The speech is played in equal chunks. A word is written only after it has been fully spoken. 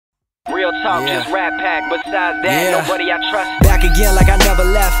Real talk, just rap pack. Besides that, nobody I trust. Back again like I never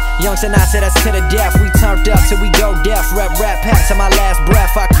left. Youngs and I said that's to the death. We turned up till we go deaf. Rap pack to my last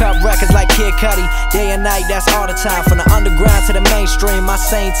breath. I cut records like Kid Cudi. Day and night, that's all the time. From the underground to the mainstream, my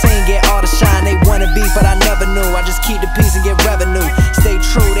same team get all the shine. They wanna beef, but I never knew. I just keep the peace and get revenue. Stay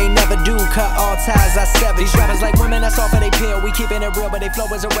true, they never do. Cut all ties, I sever. These rappers like women, that's all for they pill. We keeping it real, but they flow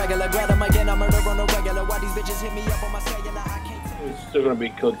as irregular. Grab them again, I murder on the regular. Why these bitches hit me up on my cellular? I can't tell. It's still gonna be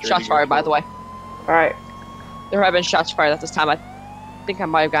killed. Shots fired, by the way. Alright. There have been shots fired at this time. I think I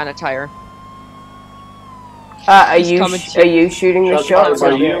might have gotten a tire. Are you shooting the shots?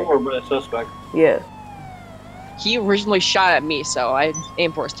 By you or by the suspect? Yeah. He originally shot at me, so I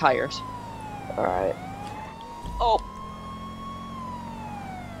aimed for his tires. Alright. Oh.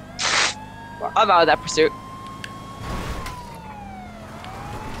 I'm out of that pursuit.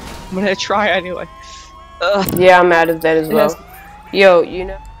 I'm gonna try anyway. Ugh. Yeah, I'm out of that as well. Yo, you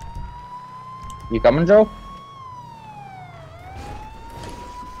know. You coming, Joe?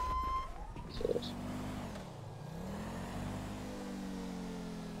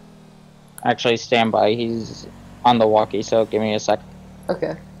 Actually, stand by. He's on the walkie, so give me a sec.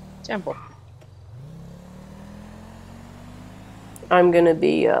 Okay. Temple. I'm gonna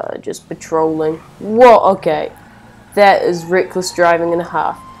be just patrolling. Whoa, okay. That is reckless driving and a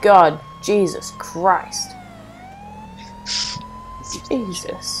half. God, Jesus Christ.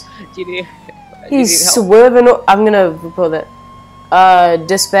 Jesus. He's swerving. I'm gonna report that.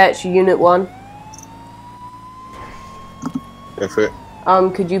 Dispatch Unit 1. Go for it.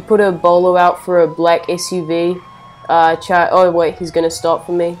 Could you put a bolo out for a black SUV? Oh wait, he's gonna stop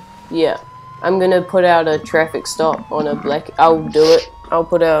for me. Yeah. I'm gonna put out a traffic stop on a black. I'll do it. I'll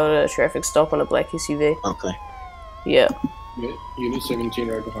put out a traffic stop on a black SUV. Okay. Yeah. Unit 17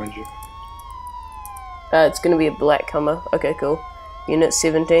 right behind you. It's gonna be a black Hummer. Okay, cool. Unit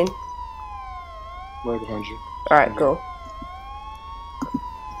 17. Right behind you. Alright, cool.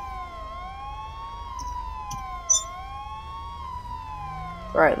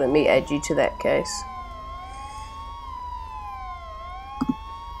 Alright, let me add you to that case.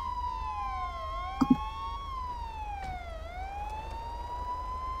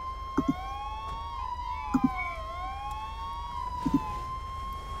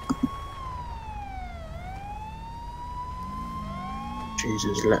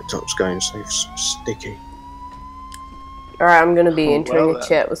 Jesus, laptop's going so sticky. Alright, I'm gonna be entering a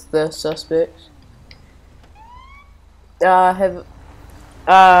chat with the suspects. Have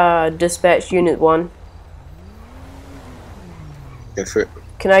dispatch Unit 1. Go for it.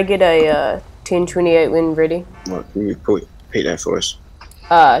 Can I get a 1028 when ready? Right, can you repeat that for us?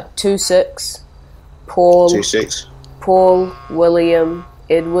 26 Paul 26 Paul William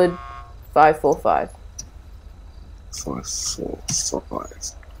Edward 545.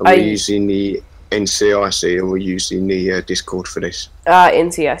 545. Are we using the NCIC or are we using the Discord for this?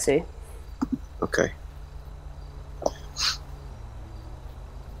 NCIC. Okay.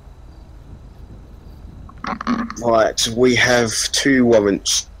 Right, we have 2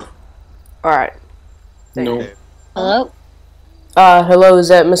 warrants. Alright. No. Hello? Hello, is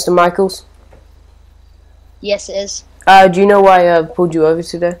that Mr. Michaels? Yes, it is. Do you know why I pulled you over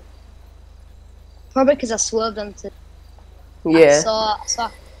today? Probably because I swerved onto... Yeah. I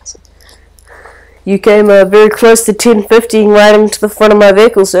saw. You came very close to 1050 right into the front of my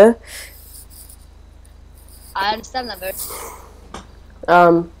vehicle, sir. I understand that very...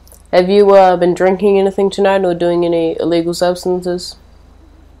 Have you been drinking anything tonight or doing any illegal substances?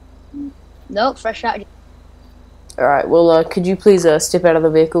 Nope, fresh out. Alright, well, could you please step out of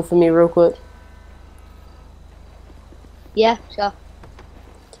the vehicle for me real quick? Yeah, sure.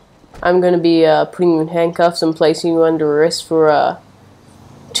 I'm going to be putting you in handcuffs and placing you under arrest for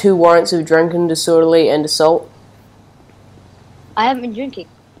 2 warrants of drunken, disorderly, and assault. I haven't been drinking.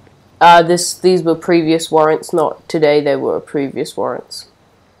 These were previous warrants, not today, they were previous warrants.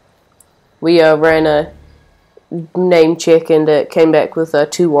 We ran a name check and it came back with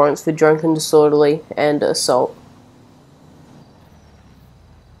 2 warrants for drunken, disorderly, and assault.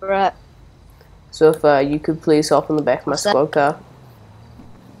 Right. So if you could please hop on the back of my squad car.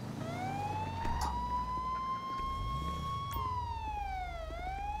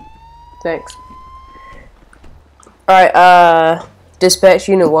 Thanks. Alright, dispatch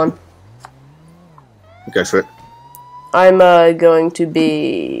Unit 1. Go for it. I'm going to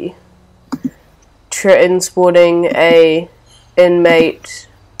be transporting a inmate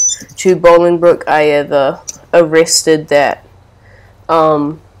to Bolingbrook. I have arrested that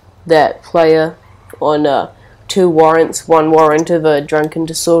player on 2 warrants, 1 warrant of drunken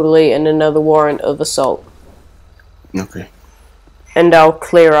disorderly and another warrant of assault. Okay. and I'll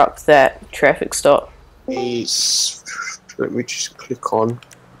clear up that traffic stop. It's... Let me just click on...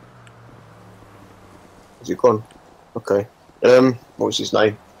 Is it gone? Okay. What was his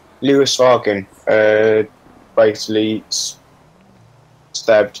name? Lewis Fargan. Basically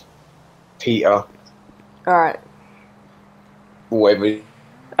stabbed Peter. Alright. Whatever.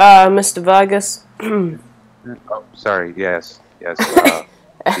 Mr. Vargas. Oh, sorry. Yes.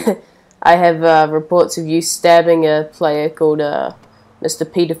 I have reports of you stabbing a player called Mr.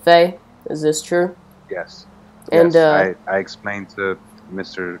 Peter Fay. Is this true? Yes. And yes, I explained to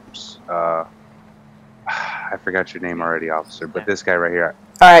Mr. I forgot your name already, officer, but this guy right here.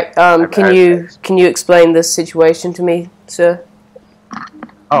 Alright, can you explain this situation to me, sir?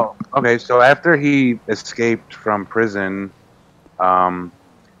 Oh, okay, so after he escaped from prison,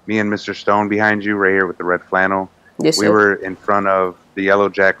 me and Mr. Stone behind you right here with the red flannel, yes, we sir. were in front of the Yellow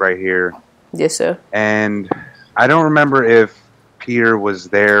Jack right here. Yes, sir. And I don't remember if Peter was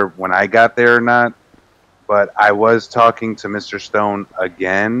there when I got there or not, but I was talking to Mr. Stone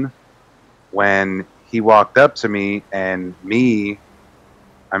again when he walked up to me, and I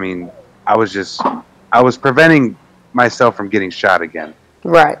was preventing myself from getting shot again.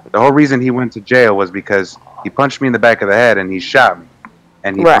 Right. The whole reason he went to jail was because he punched me in the back of the head and he shot me.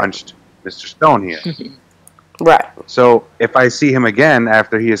 And he punched Mr. Stone here. Right. So if I see him again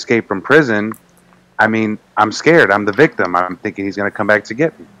after he escaped from prison, I'm scared. I'm the victim. I'm thinking he's going to come back to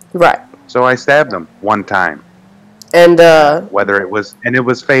get me. Right. So I stabbed him one time. And it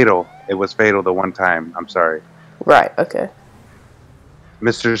was fatal. It was fatal the one time. I'm sorry. Right. Okay.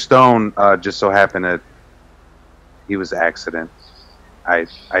 Mr. Stone just so happened that he was an accident. I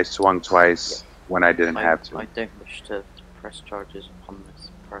swung twice when I didn't have to. I don't wish to press charges upon this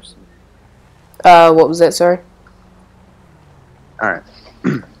person. What was that, sorry? Alright.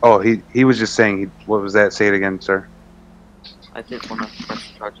 Oh, he was just saying, what was that? Say it again, sir. I didn't want to press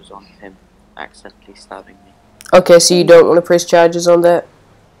charges on him accidentally stabbing me. Okay, so you don't want to press charges on that?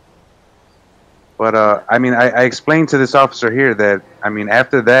 But, I explained to this officer here that,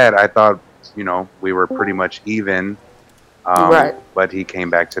 after that, I thought, we were pretty much even. Right. But he came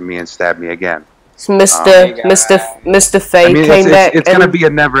back to me and stabbed me again. So Mr. Fay came back. It's going to be a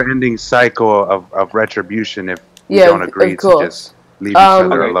never-ending cycle of retribution if we don't agree to just leave each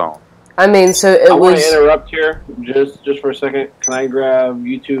other alone. So it I want was... to interrupt here just for a second. Can I grab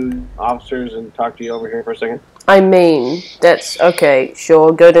you two officers and talk to you over here for a second? That's... Okay,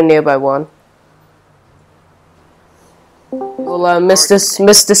 sure. Go to nearby one. Well,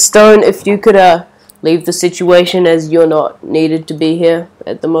 Mr. Stone, if you could leave the situation as you're not needed to be here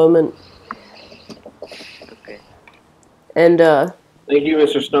at the moment. Okay. And Thank you,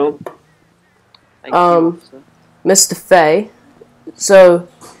 Mr. Stone. Thank you, Mr. Fay. So,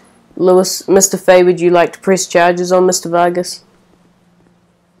 Mr. Fay, would you like to press charges on Mr. Vargas?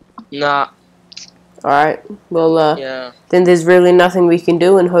 Nah. Alright, well, Yeah. then there's really nothing we can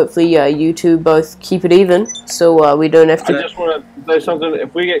do, and hopefully you two both keep it even, so we don't have to... I just want to say something.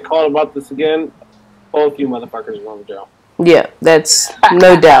 If we get caught about this again, both you motherfuckers are going to jail. Yeah, that's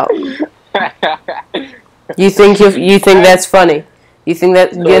no doubt. You think that's funny? You think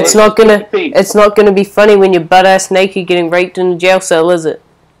that it's not gonna be funny when you're butt ass naked getting raped in a jail cell, is it?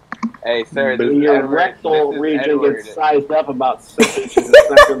 Hey, sir, But your rectal region gets sized up about 6 inches. It's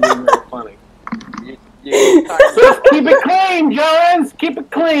not going to be very funny. Just keep it clean, Johns. Keep it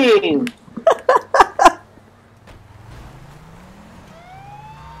clean.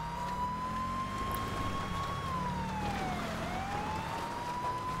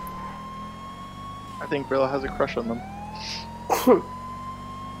 I think Bella has a crush on them.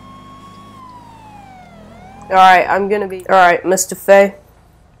 Alright, Alright, Mr. Fay.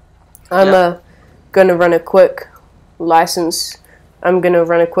 I'm gonna run a quick license. I'm gonna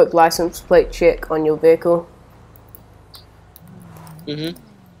run a quick license plate check on your vehicle.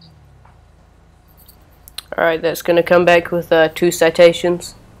 Alright, that's gonna come back with 2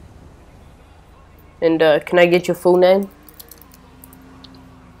 citations. And can I get your full name?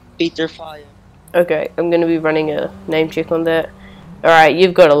 Peter Fire. Okay, I'm gonna be running a name check on that. Alright,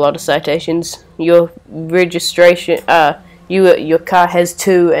 you've got a lot of citations. Your registration, your car has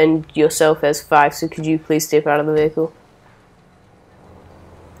 2 and yourself has 5, so could you please step out of the vehicle?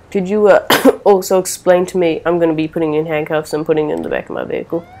 Could you also explain to me, I'm gonna be putting you in handcuffs and putting you in the back of my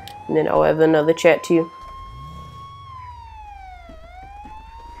vehicle, and then I'll have another chat to you.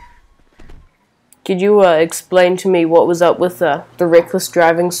 Could you explain to me what was up with the reckless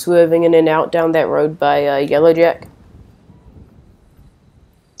driving, swerving in and out down that road by Yellow Jack?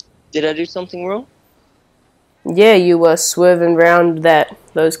 Did I do something wrong? Yeah, you were swerving around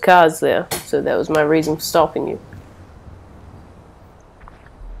those cars there, so that was my reason for stopping you.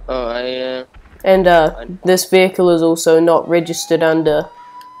 Oh, And this vehicle is also not registered under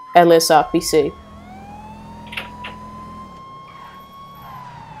LSRPC.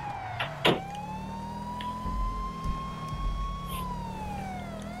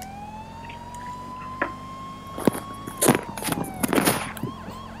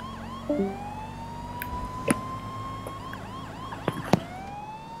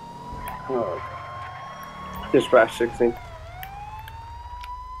 Dispatch 16.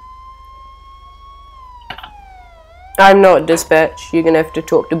 I'm not dispatch. You're gonna have to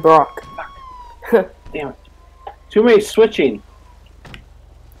talk to Brock. Damn it. Too many switching.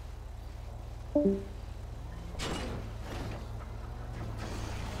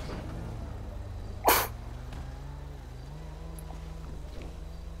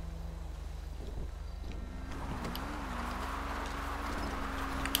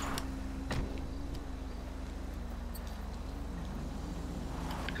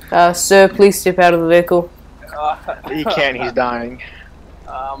 Sir, please step out of the vehicle. He can't, he's dying.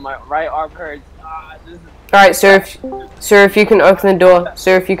 My right arm hurts. Alright, sir, if you can open the door.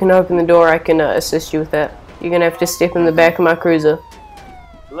 Sir, if you can open the door, I can assist you with that. You're gonna have to step in the back of my cruiser.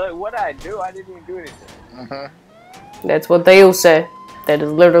 Look, what I do? I didn't even do anything. That's what they all say. That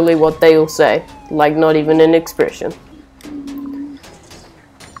is literally what they all say. Like, not even an expression.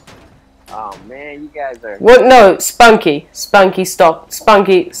 Oh man, you guys are. What? No, Spunky. Spunky, stop.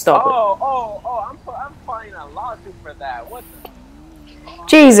 Spunky, stop it. I'm filing a lawsuit for that. What the?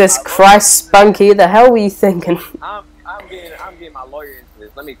 Jesus Christ, Spunky, the hell were you thinking? I'm getting my lawyer into this.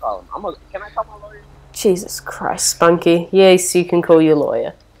 Let me call him. Can I call my lawyer? Jesus Christ, Spunky. Yes, you can call your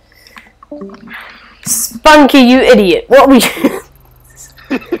lawyer. Spunky, you idiot. What were you...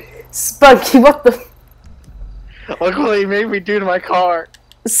 Spunky, what the... Look what he made me do to my car.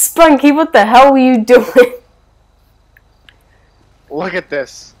 Spunky, what the hell were you doing? Look at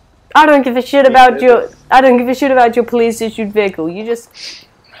this. I don't give a shit about your... I don't give a shit about your police-issued vehicle. You just...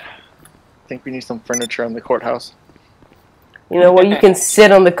 I think we need some furniture in the courthouse. You know what? You can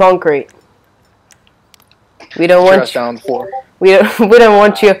sit on the concrete. We don't want you down on the floor. We don't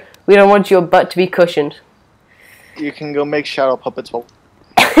want your butt to be cushioned. You can go make shadow puppets.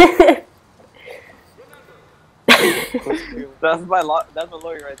 That's my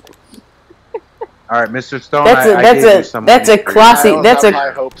lawyer right there. All right, Mr. Stone. That's a classy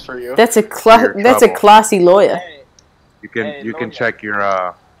lawyer. Hey, You can check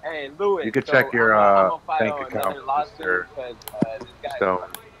your Hey, Louis. You can check your bank account, Mr. Stone.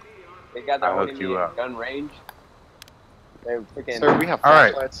 They got I'll their hook you up. gun range. They're freaking. Sir, we have All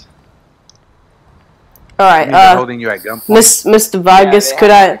right. flashlights. All right, holding you at gunpoint. Mr. Vargas,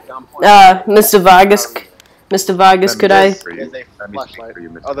 could I, Mr. Vargas, could I,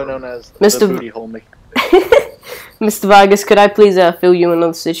 Other known as Mr. the booty hole maker. Mr. Vargas, could I please fill you in on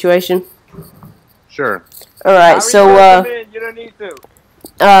the situation? Sure. All right, so you don't need to.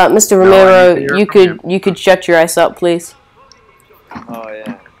 Mr. Romero, you could shut your ass up, please. Oh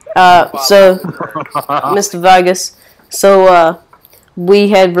yeah. So, Mr. Vargas, so we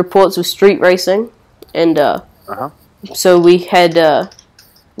had reports of street racing, and so we had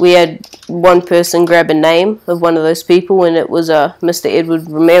one person grab a name of one of those people, and it was Mr. Edward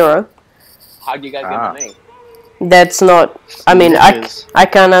Romero. How'd you guys get my name? That's not. I mean, I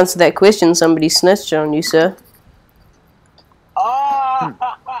can't answer that question. Somebody snitched on you, sir.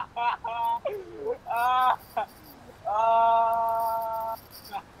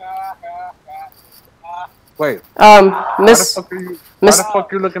 Wait. Why the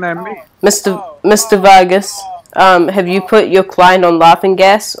fuck are you looking at me? Mr. Vargas, have you put your client on laughing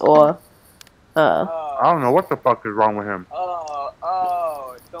gas, or I don't know what the fuck is wrong with him.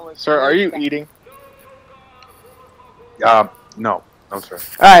 Sir, are you eating? No, sir.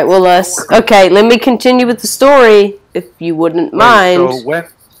 Alright, well, okay, let me continue with the story, if you wouldn't mind. So when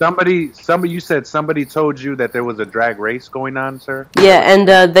you said somebody told you that there was a drag race going on, sir? Yeah, and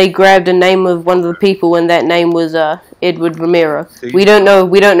they grabbed a name of one of the people, and that name was Edward Romero. See? We don't know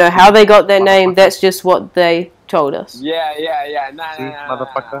how they got that name. That's just what they told us. Yeah. Nah,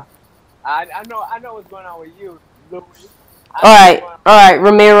 motherfucker. I know what's going on with you, Louis. Alright,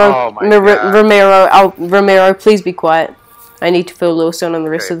 Romero. Oh my God. Romero, please be quiet. I need to fill Lewis in on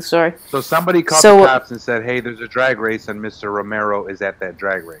the rest of the story. So somebody called the cops and said, "Hey, there's a drag race, and Mr. Romero is at that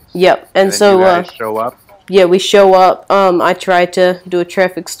drag race." Yep, and so you guys show up. Yeah, we show up. I try to do a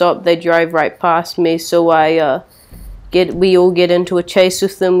traffic stop. They drive right past me, so we all get into a chase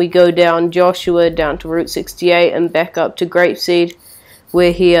with them. We go down Joshua, down to Route 68, and back up to Grapeseed,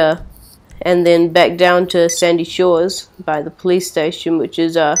 and then back down to Sandy Shores by the police station, which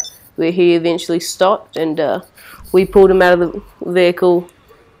is where he eventually stopped, and we pulled him out of the vehicle,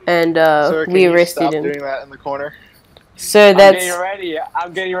 and Sir, can we you arrested stop him. doing that in the corner? So that's. I'm getting ready.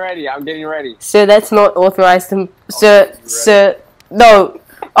 I'm getting ready. I'm getting ready. So that's not authorized. Sir, no.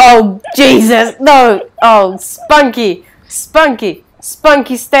 Oh Jesus, no. Oh, Spunky, stand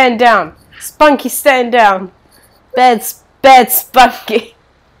down. Spunky, stand down. Bad Spunky.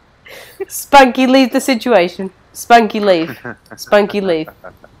 Spunky, leave the situation. Spunky, leave. Spunky, leave.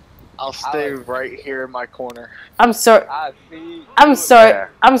 I'll stay right here in my corner. I'm sorry. I'm sorry. Yeah.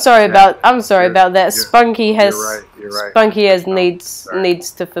 I'm sorry Yeah. about that. Spunky has. You're right. Spunky has No, needs sorry.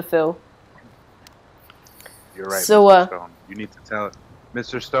 to fulfill. You're right, So, Mr. Stone. You need to tell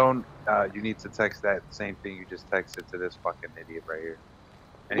Mr. Stone. You need to text that same thing you just texted to this fucking idiot right here.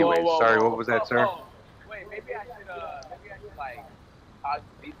 Anyway, sorry. What was that, sir? Wait, maybe I should like.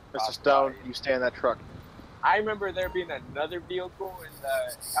 Mr. Stone, you stay in that truck. I remember there being another vehicle in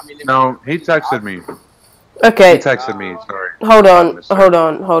the. I mean. No, he texted me. Okay. He texted me. Sorry. Hold on. Mr.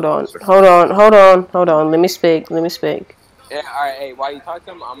 Hold on. Let me speak. Yeah. All right. Hey, while you talk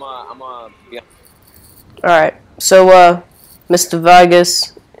to him, I'm be. All right. So, Mr.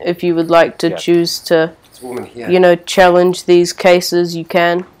 Vargas, if you would like to choose to, challenge these cases, you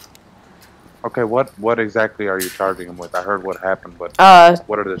can. Okay, what exactly are you charging him with? I heard what happened, but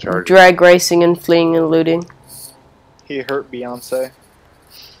what are the charges? Drag racing and fleeing and looting. He hurt Beyonce.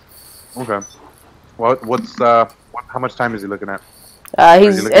 Okay. What's how much time is he looking at?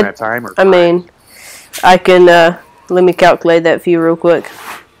 He's is he looking at time or? I mean, I can let me calculate that for you real quick.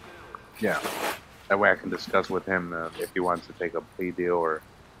 Yeah. That way I can discuss with him if he wants to take a plea deal or.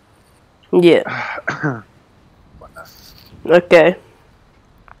 Yeah. Whatnot. Okay.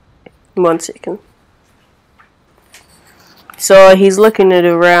 1 second. So he's looking at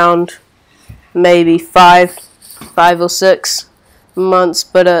around maybe 5 or 6 months,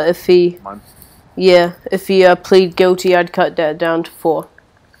 but if he plead guilty, I'd cut that down to 4.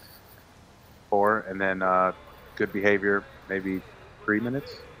 4, and then good behavior, maybe 3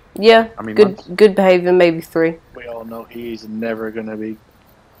 minutes. Yeah, I mean, good behavior, maybe 3. We all know he's never gonna be.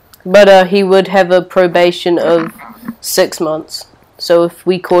 But he would have a probation of 6 months. So if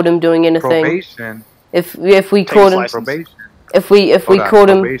we caught him doing anything, probation. if we caught him, probation. if we caught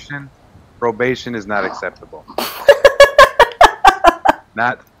him, probation is not acceptable.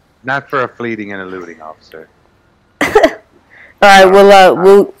 not for a fleeting and eluding officer. All right, we'll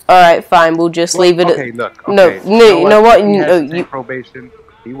all right, fine. We'll just leave it. Okay, look. No, Okay. you know what? If he has to You take probation.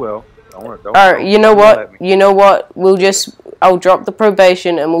 He will. Don't worry. all right. You know what? You know what? I'll drop the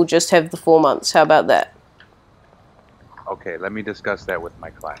probation and we'll just have the 4 months. How about that? Okay, let me discuss that with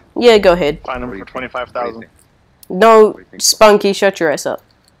my client. Yeah, go ahead. Fine him for 25,000. No, Spunky, shut your ass up.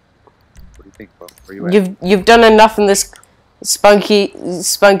 What do you think, bro? Where you at? You've done enough in this, Spunky. I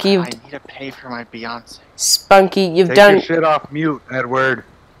need to pay for my Beyonce. Spunky, you've Take done. your shit off mute, Edward.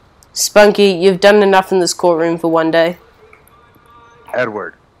 Spunky, you've done enough in this courtroom for one day.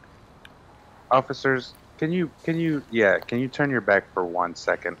 Edward. Officers, can you turn your back for 1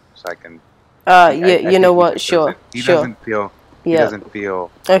 second so I can. You know what? Sure. He doesn't feel. He doesn't feel.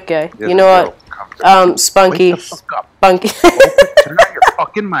 Okay. He You know what? Spunky. Wake the fuck up. Spunky. Turn on your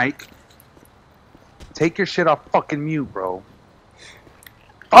fucking mic. Take your shit off fucking mute, bro.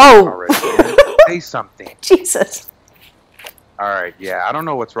 Oh. Already, say something. Jesus. All right. Yeah. I don't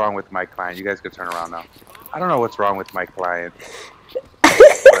know what's wrong with my client. You guys can turn around now. I don't know what's wrong with my client,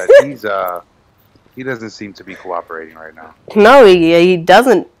 but he doesn't seem to be cooperating right now. No, he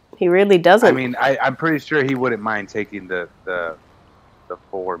doesn't. He really doesn't. I mean, I'm pretty sure he wouldn't mind taking the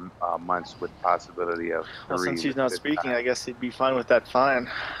 4 months with possibility of 3. Well, since he's not speaking, I guess he'd be fine with that fine.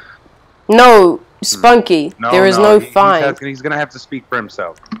 No, Spunky. There is no fine. He's gonna have to speak for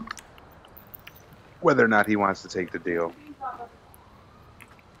himself, whether or not he wants to take the deal.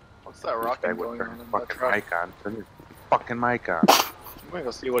 What's that rocking going on in that truck? Mic on. Turn your fucking mic on. I'm gonna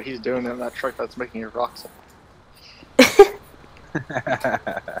go see what he's doing in that truck that's making it rock.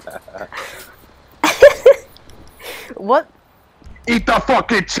 What? Eat the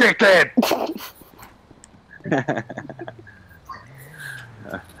fucking chicken!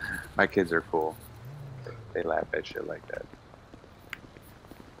 My kids are cool. They laugh at shit like that.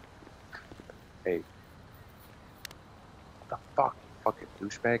 Hey. What the fuck, you fucking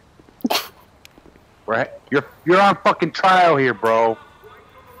douchebag? Right? You're on fucking trial here, bro.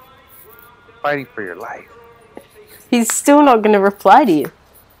 Fighting for your life. He's still not going to reply to you.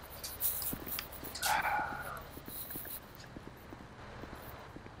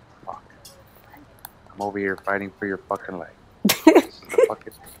 Fuck. I'm over here fighting for your fucking life. This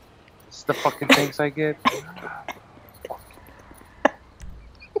is the fucking things I get. Fuck.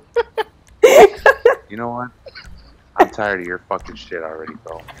 You know what? I'm tired of your fucking shit already,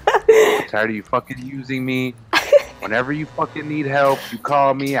 bro. I'm tired of you fucking using me. Whenever you fucking need help, you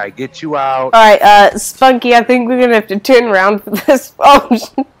call me, I get you out. Alright, Spunky, I think we're gonna have to turn around for this. Oh,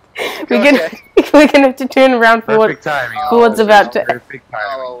 we're gonna have to turn around for Perfect timing. for what's about to. Perfect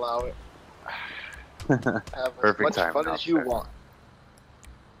timing. I'll allow it. Have as Perfect much timing. fun as you want.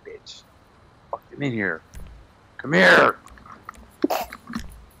 Bitch. Fuck him in here. Come here.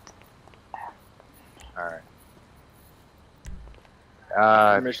 Alright.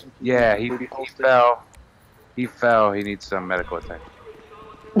 Yeah, he fell. He fell. He needs some medical attention.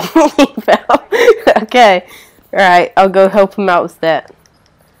 He fell. Okay. Alright, I'll go help him out with that.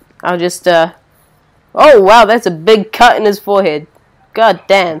 I'll just, Oh, wow, that's a big cut in his forehead. God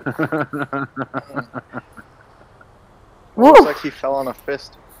damn. Looks like he fell on a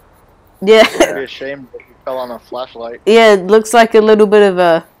fist. Yeah. I'd be ashamed that he fell on a flashlight. Yeah, it looks like a little bit of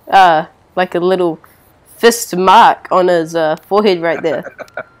a, like a little fist mark on his forehead right there.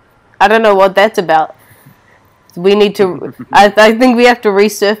 I don't know what that's about. We need to. I think we have to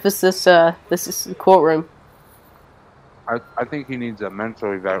resurface this courtroom. I think he needs a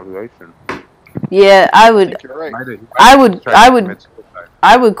mental evaluation. Yeah, I would.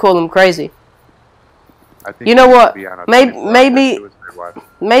 I would call him crazy. I think you know what?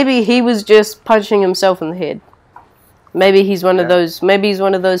 Maybe he was just punching himself in the head. Maybe he's one of those. Maybe he's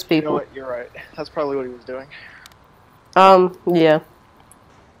one of those people. You know what? You're right. That's probably what he was doing. Yeah.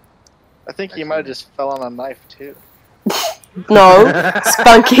 I think he might have just fell on a knife too. No,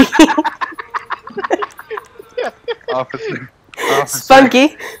 Spunky. Officer.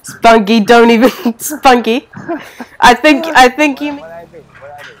 Spunky, don't even Spunky. I think you.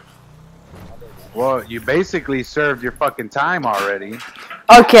 Well, you basically served your fucking time already.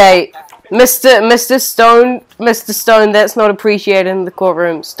 Okay, Mr. Stone, that's not appreciated in the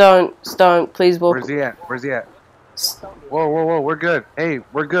courtroom. Stone, please walk. Where's he at? Whoa, we're good. Hey,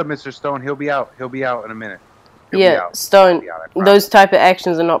 we're good, Mr. Stone. He'll be out in a minute. Stone, those type of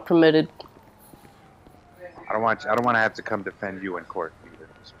actions are not permitted. I don't want to have to come defend you in court either,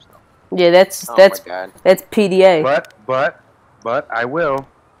 Mr. Stone. Yeah, that's PDA. But I will.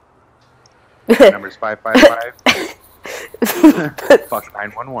 Number's 555. Fuck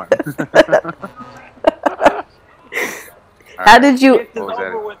 911. How did you? This is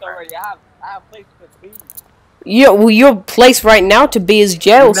over with already. I have place to be. Your place right now to be is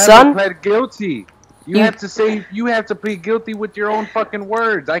jail, you son. You pled guilty. You have to plead guilty with your own fucking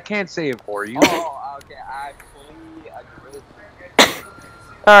words. I can't say it for you. Oh, okay. I plead guilty.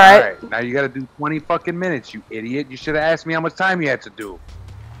 Alright. Now you gotta do 20 fucking minutes, you idiot. You should have asked me how much time you had to do.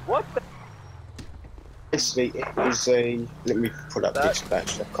 What the? Basically, it was a. Let me put up this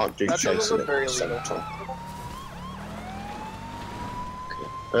batch. I can't do chasing at the same time.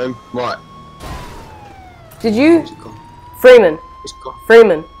 Okay. Right. Did you, Freeman? It's gone.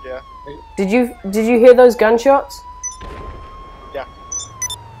 Freeman. Yeah. Did you hear those gunshots? Yeah.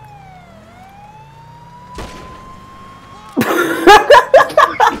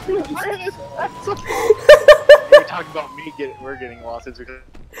 We're talking about we're getting losses because.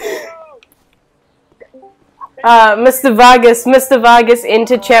 Mr. Vargas,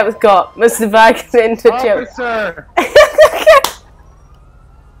 enter chat with GOP. Mr. Vargas, enter chat. Officer!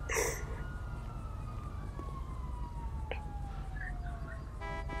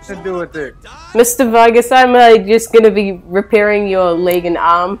 To do with it. Mr. Vargas, I'm just gonna be repairing your leg and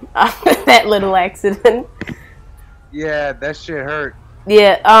arm after that little accident. Yeah, that shit hurt.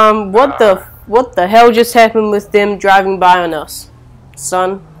 Yeah, what the hell just happened with them driving by on us,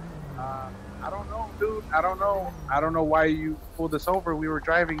 son? I don't know, dude. I don't know why you pulled us over. We were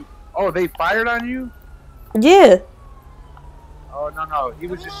driving. Oh, they fired on you? Yeah. Oh, no. He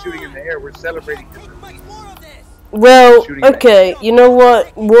was just shooting in the air. We're celebrating his release. Well, okay, you know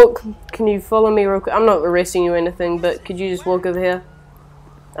what? Can you follow me real quick? I'm not arresting you or anything, but could you just walk over here?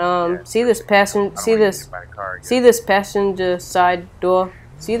 See this passenger side door?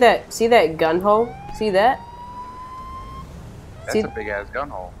 See that gun hole? See that? That's a big ass gun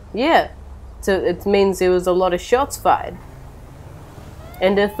hole. Yeah. So it means there was a lot of shots fired.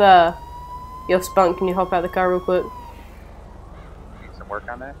 And if you're Spunk, can you hop out the car real quick? Need some work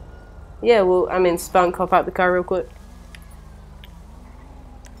on that? Yeah, well, I mean, Spunk, hop out the car real quick.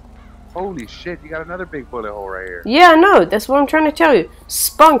 Holy shit, you got another big bullet hole right here. Yeah, I know. That's what I'm trying to tell you.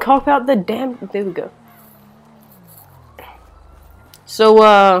 Spunk, hop out the damn... There we go.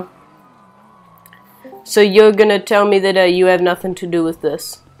 So, so you're gonna tell me that you have nothing to do with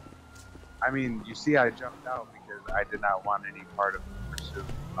this? I mean, you see, I jumped out because I did not want any part of the pursuit,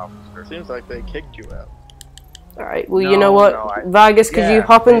 officer. Seems like they kicked you out. Alright, well, you know what? Vargas, could you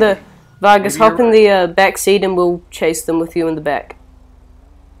hop in the... Vargas, hop in the back seat and we'll chase them with you in the back.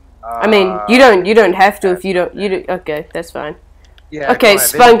 I mean, you don't have to if you don't. Okay, that's fine. Yeah. Okay,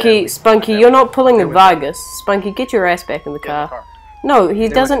 Spunky, you're not pulling a Vargas. Spunky, get your ass back in the car. No, he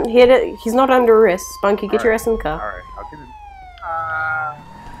doesn't hit it. He's not under arrest. Spunky, get your ass in the car. Alright, I'll get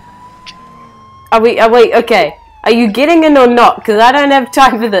in. Are we, okay. Are you getting in or not? Because I don't have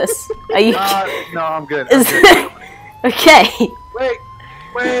time for this. Are you... No, I'm good. Okay.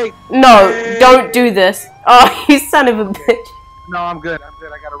 Wait. No, don't do this. Oh, you son of a bitch. No, I'm good. I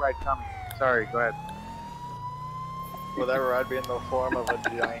got a ride coming. Sorry, go ahead. Will that ride be in the form of a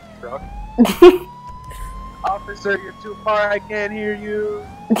giant truck? Officer, you're too far. I can't hear you.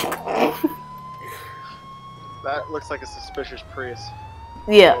 That looks like a suspicious Prius.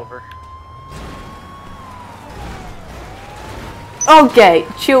 Yeah. Over. Okay,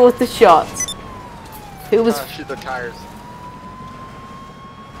 chill with the shots. Who was... shoot the tires.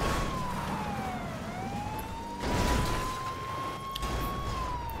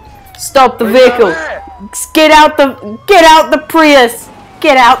 Stop the vehicle. Get out the Prius.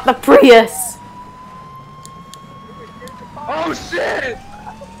 Get out the Prius. Oh shit!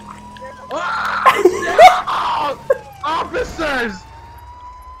 Oh, officers!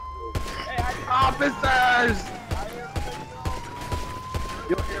 Officers!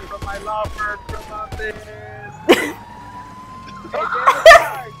 You'll hear from my law firm about this. Get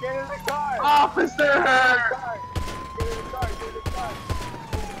in the car! Officer!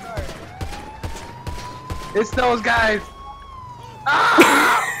 It's those guys!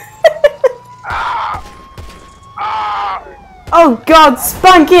 Oh God,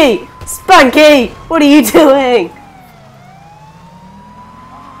 Spunky! Spunky! What are you doing?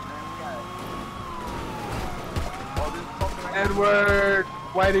 Edward!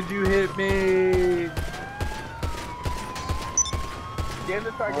 Why did you hit me? Get in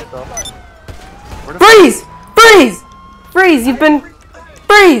the car, get in the car. Freeze! Freeze! Freeze! You've been...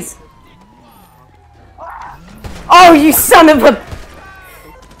 Freeze! Oh, you son of a...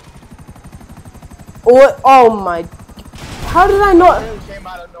 Oh my... How did I not...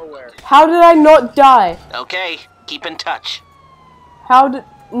 How did I not die? Okay, keep in touch. How did...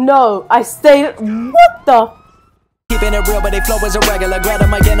 No, I stayed... What the... Keeping it real, but they flow as irregular. Grab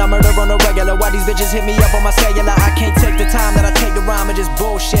them again, I murder on the regular. Why these bitches hit me up on my cellular? I can't take the time that I take to rhyme and just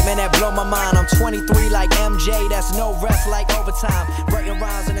bullshit, man, that blow my mind. I'm 23 like MJ, that's no rest like overtime. Writing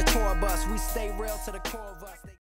rhymes in a tour bus, we stay real to the core of us.